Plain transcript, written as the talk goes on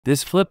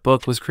This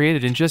flipbook was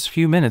created in just a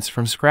few minutes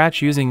from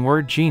scratch using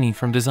wordgenie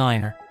from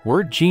DESIGNRR.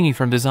 wordgenie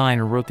from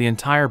DESIGNRR wrote the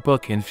entire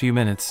book in a few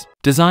minutes.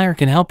 DESIGNRR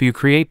can help you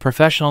create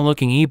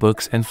professional-looking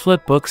ebooks and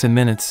flipbooks in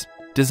minutes.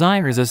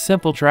 DESIGNRR is a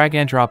simple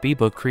drag-and-drop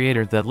ebook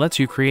creator that lets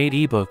you create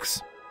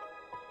ebooks.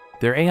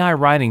 Their AI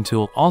writing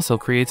tool also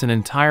creates an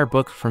entire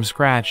book from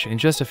scratch in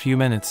just a few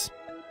minutes.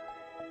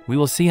 We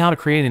will see how to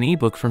create an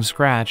ebook from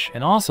scratch,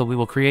 and also we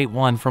will create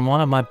one from one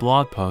of my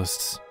blog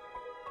posts.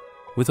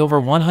 With over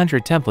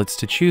 100 templates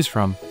to choose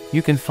from,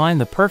 you can find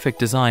the perfect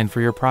design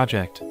for your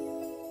project.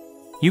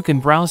 You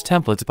can browse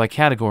templates by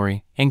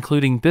category,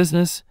 including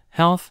business,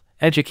 health,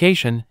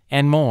 education,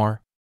 and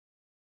more.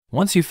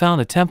 Once you've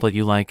found a template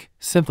you like,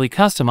 simply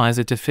customize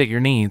it to fit your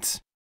needs.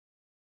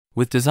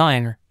 With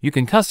DESIGNRR, you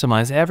can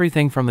customize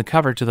everything from the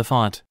cover to the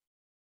font.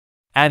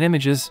 Add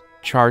images,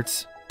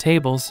 charts,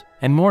 tables,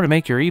 and more to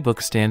make your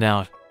ebook stand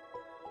out.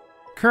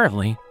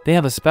 Currently, they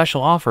have a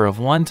special offer of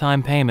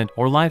one-time payment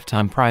or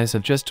lifetime price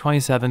of just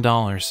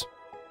 $27.